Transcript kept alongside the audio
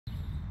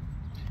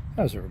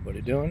How's everybody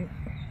doing?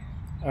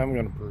 I'm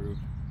going to prove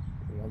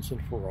once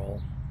and for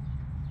all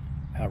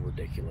how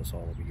ridiculous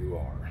all of you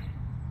are,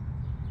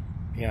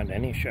 beyond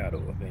any shadow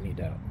of any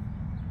doubt.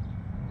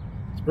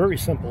 It's very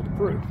simple to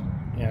prove,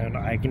 and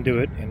I can do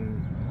it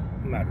in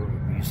a matter of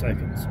a few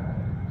seconds.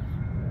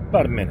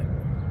 About a minute.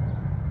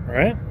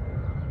 Alright?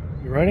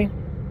 You ready?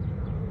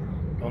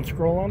 Don't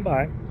scroll on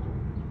by.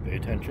 Pay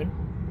attention.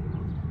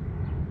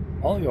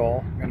 All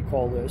y'all are going to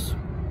call this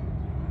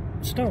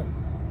a stone.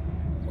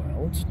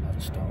 Well, it's not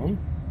a stone.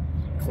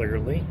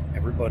 Clearly,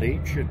 everybody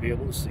should be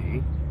able to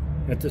see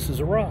that this is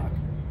a rock.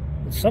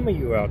 But some of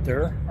you out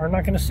there are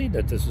not going to see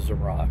that this is a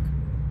rock.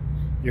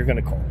 You're going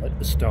to call it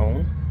a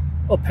stone,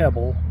 a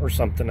pebble, or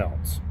something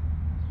else.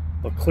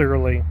 But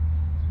clearly,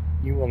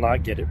 you will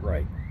not get it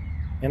right.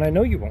 And I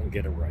know you won't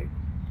get it right.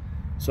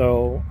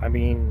 So, I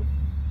mean,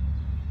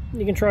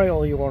 you can try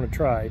all you want to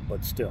try,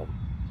 but still,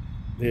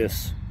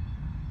 this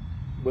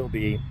will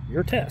be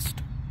your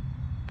test.